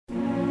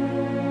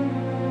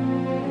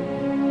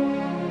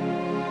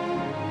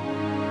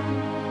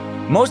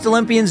Most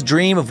Olympians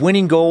dream of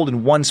winning gold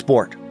in one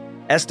sport.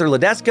 Ester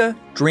Ladecka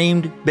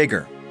dreamed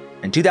bigger.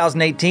 In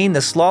 2018, the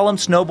slalom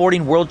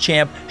snowboarding world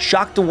champ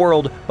shocked the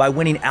world by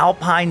winning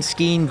alpine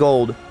skiing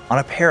gold on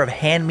a pair of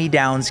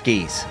hand-me-down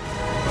skis.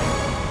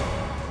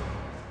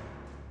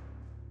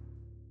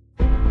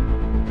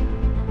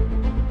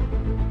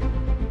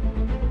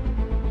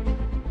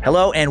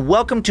 Hello and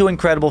welcome to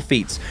Incredible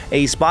Feats,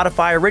 a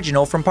Spotify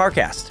original from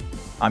Parcast.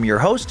 I'm your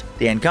host,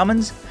 Dan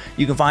Cummins.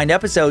 You can find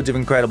episodes of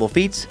Incredible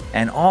Feats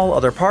and all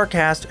other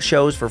Parcast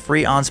shows for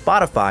free on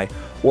Spotify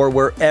or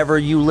wherever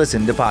you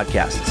listen to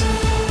podcasts.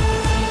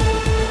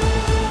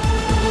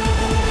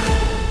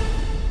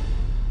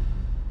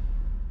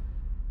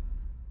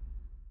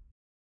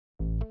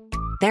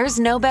 There's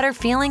no better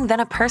feeling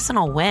than a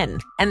personal win,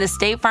 and the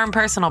State Farm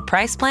Personal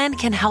Price Plan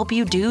can help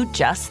you do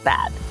just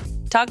that.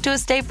 Talk to a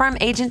State Farm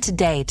agent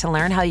today to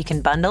learn how you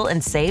can bundle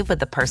and save with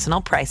the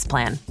Personal Price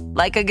Plan.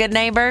 Like a good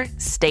neighbor,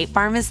 State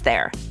Farm is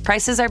there.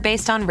 Prices are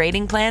based on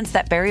rating plans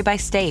that vary by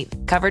state.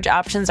 Coverage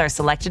options are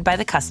selected by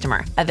the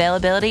customer.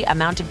 Availability,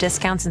 amount of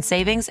discounts and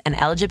savings,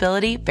 and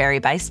eligibility vary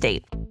by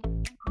state.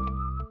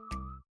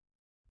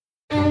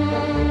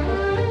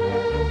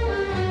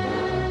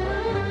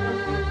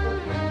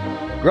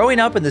 Growing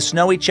up in the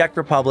snowy Czech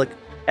Republic,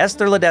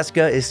 Ester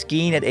Ladecka is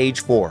skiing at age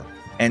 4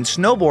 and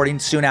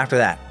snowboarding soon after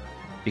that.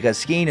 Because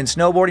skiing and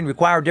snowboarding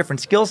require different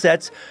skill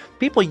sets,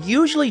 people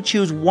usually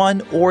choose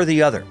one or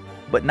the other,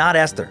 but not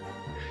Ester.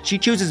 She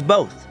chooses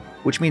both,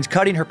 which means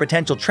cutting her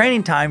potential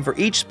training time for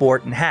each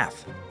sport in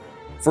half.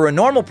 For a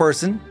normal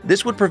person,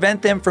 this would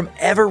prevent them from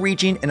ever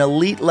reaching an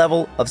elite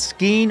level of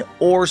skiing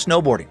or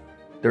snowboarding.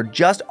 There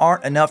just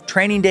aren't enough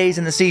training days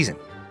in the season.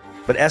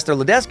 But Ester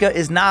Ladecka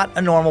is not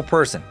a normal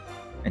person.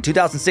 In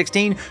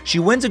 2016, she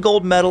wins a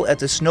gold medal at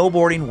the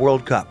Snowboarding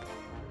World Cup.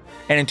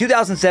 And in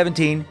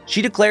 2017,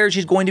 she declared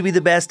she's going to be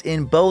the best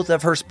in both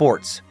of her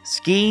sports,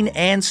 skiing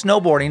and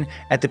snowboarding,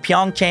 at the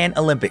Pyeongchang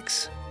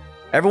Olympics.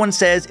 Everyone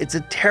says it's a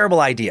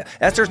terrible idea.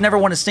 Ester's never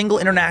won a single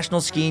international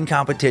skiing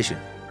competition.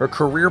 Her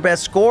career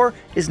best score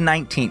is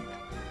 19th.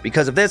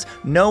 Because of this,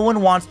 no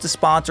one wants to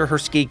sponsor her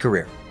ski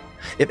career.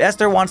 If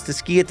Ester wants to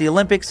ski at the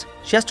Olympics,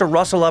 she has to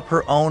rustle up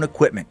her own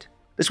equipment.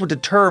 This would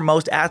deter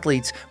most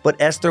athletes,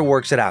 but Ester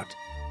works it out.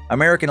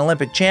 American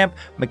Olympic champ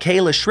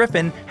Michaela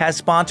Schriffen has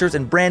sponsors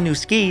and brand new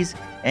skis,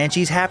 and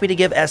she's happy to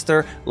give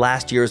Ester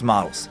last year's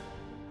models.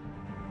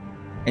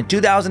 In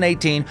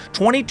 2018,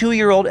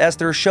 22-year-old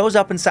Ester shows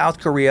up in South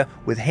Korea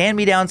with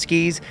hand-me-down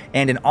skis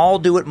and an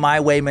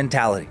all-do-it-my-way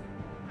mentality.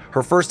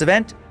 Her first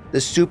event,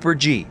 the Super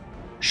G,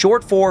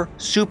 short for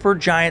Super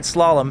Giant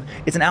Slalom,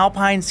 is an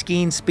alpine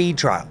skiing speed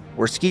trial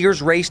where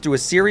skiers race through a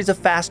series of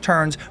fast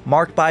turns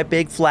marked by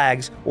big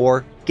flags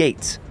or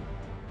gates.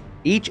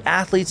 Each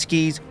athlete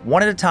skis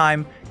one at a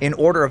time in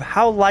order of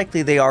how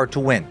likely they are to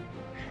win.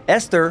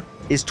 Ester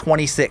is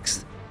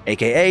 26th,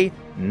 aka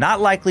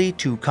not likely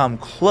to come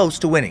close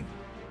to winning.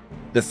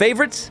 The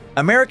favorites,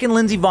 American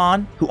Lindsey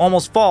Vonn, who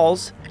almost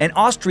falls, and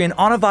Austrian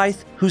Anna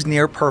Weith, who's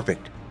near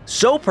perfect.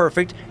 So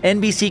perfect,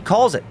 NBC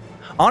calls it.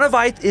 Anna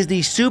Weith is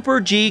the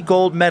Super G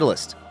gold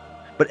medalist.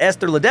 But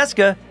Ester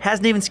Ladecka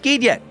hasn't even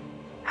skied yet.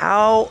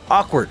 How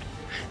awkward.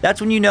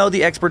 That's when you know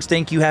the experts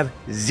think you have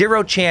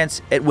zero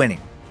chance at winning.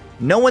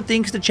 No one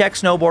thinks the Czech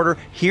snowboarder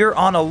here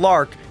on a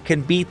lark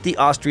can beat the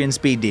Austrian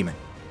speed demon.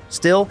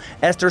 Still,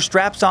 Ester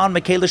straps on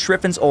Michaela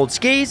Schriffen's old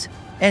skis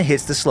and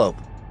hits the slope.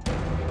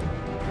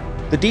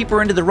 The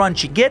deeper into the run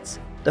she gets,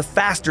 the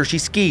faster she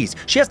skis.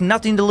 She has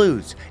nothing to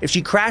lose. If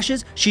she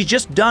crashes, she's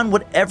just done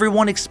what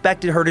everyone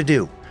expected her to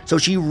do. So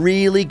she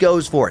really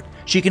goes for it.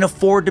 She can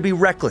afford to be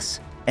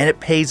reckless, and it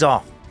pays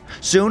off.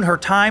 Soon, her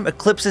time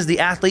eclipses the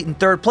athlete in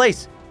third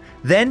place,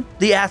 then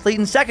the athlete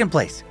in second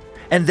place.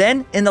 And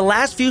then, in the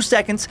last few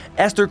seconds,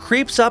 Ester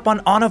creeps up on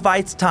Anna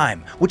Weith's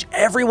time, which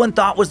everyone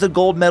thought was the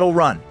gold medal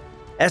run.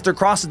 Ester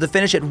crosses the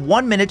finish at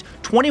 1 minute,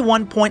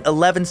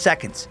 21.11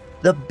 seconds,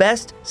 the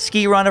best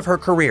ski run of her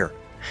career.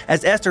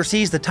 As Ester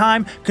sees the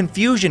time,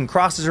 confusion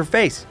crosses her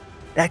face.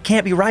 That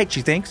can't be right,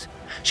 she thinks.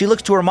 She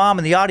looks to her mom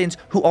in the audience,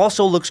 who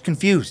also looks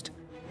confused.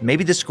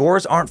 Maybe the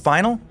scores aren't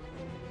final?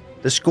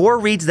 The score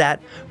reads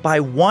that by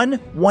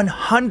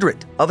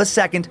 1/100th of a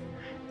second,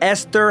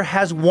 Ester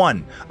has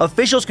won.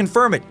 Officials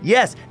confirm it.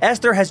 Yes,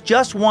 Ester has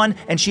just won,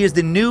 and she is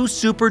the new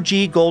Super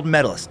G gold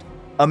medalist.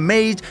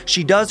 Amazed,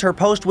 she does her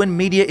post-win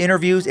media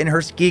interviews in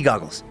her ski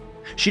goggles.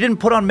 She didn't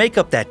put on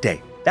makeup that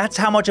day. That's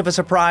how much of a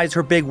surprise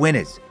her big win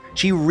is.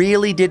 She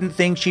really didn't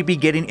think she'd be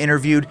getting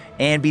interviewed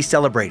and be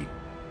celebrating.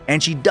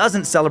 And she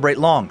doesn't celebrate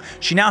long.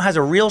 She now has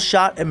a real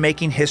shot at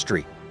making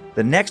history.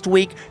 The next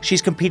week,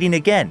 she's competing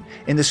again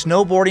in the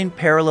snowboarding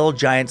parallel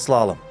giant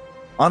slalom.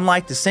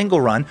 Unlike the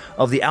single run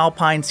of the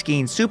alpine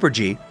skiing Super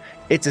G,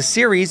 it's a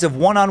series of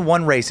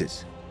one-on-one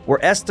races,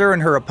 where Ester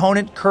and her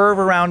opponent curve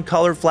around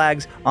colored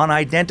flags on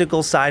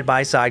identical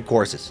side-by-side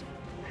courses.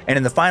 And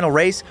in the final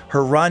race,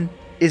 her run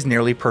is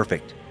nearly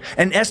perfect.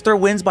 And Ester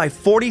wins by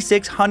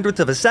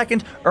 46/100th of a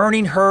second,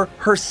 earning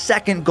her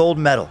second gold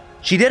medal.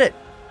 She did it!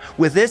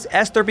 With this,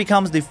 Ester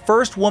becomes the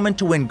first woman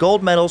to win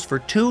gold medals for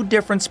 2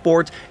 different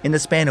sports in the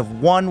span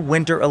of one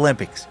Winter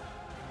Olympics.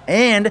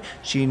 And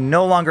she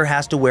no longer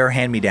has to wear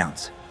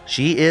hand-me-downs.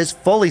 She is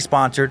fully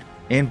sponsored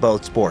in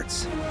both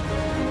sports.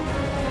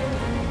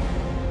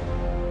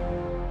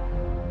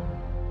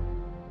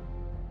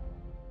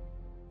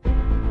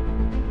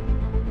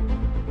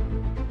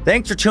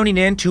 Thanks for tuning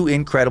in to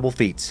Incredible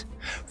Feats.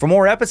 For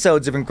more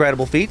episodes of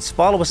Incredible Feats,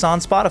 follow us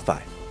on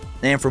Spotify.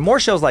 And for more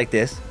shows like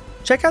this,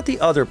 check out the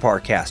other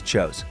Parcast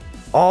shows,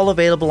 all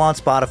available on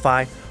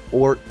Spotify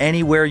or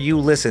anywhere you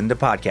listen to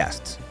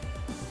podcasts.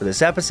 For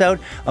this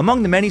episode,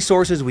 among the many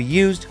sources we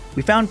used,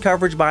 we found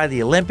coverage by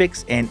the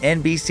Olympics and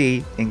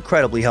NBC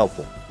incredibly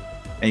helpful.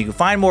 And you can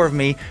find more of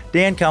me,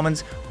 Dan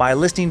Cummins, by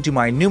listening to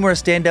my numerous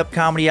stand-up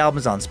comedy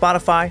albums on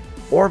Spotify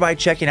or by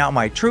checking out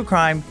my true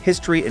crime,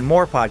 history, and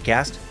more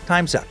podcast,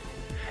 Timesuck,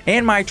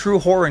 and my true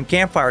horror and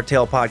campfire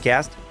tale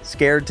podcast,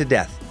 Scared to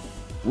Death.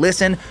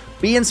 Listen,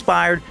 be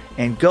inspired,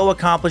 and go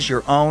accomplish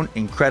your own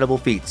incredible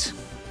feats.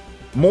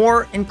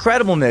 More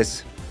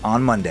incredibleness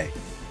on Monday.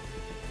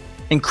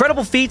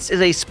 Incredible Feats is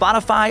a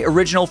Spotify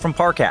original from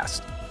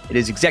Parcast. It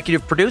is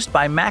executive produced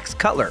by Max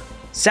Cutler.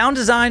 Sound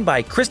design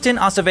by Kristen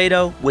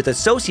Acevedo with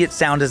associate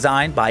sound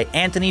design by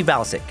Anthony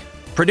Valsic.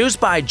 Produced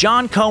by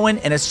John Cohen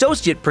and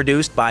associate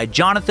produced by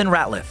Jonathan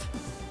Ratliff.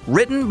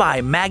 Written by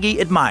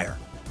Maggie Admire.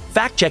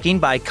 Fact-checking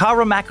by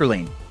Kara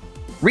Mackerline.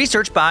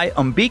 Research by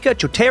Umbika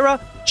Chotera,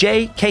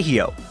 Jay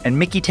Cahio, and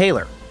Mickey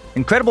Taylor.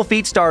 Incredible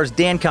Feats stars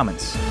Dan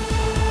Cummins.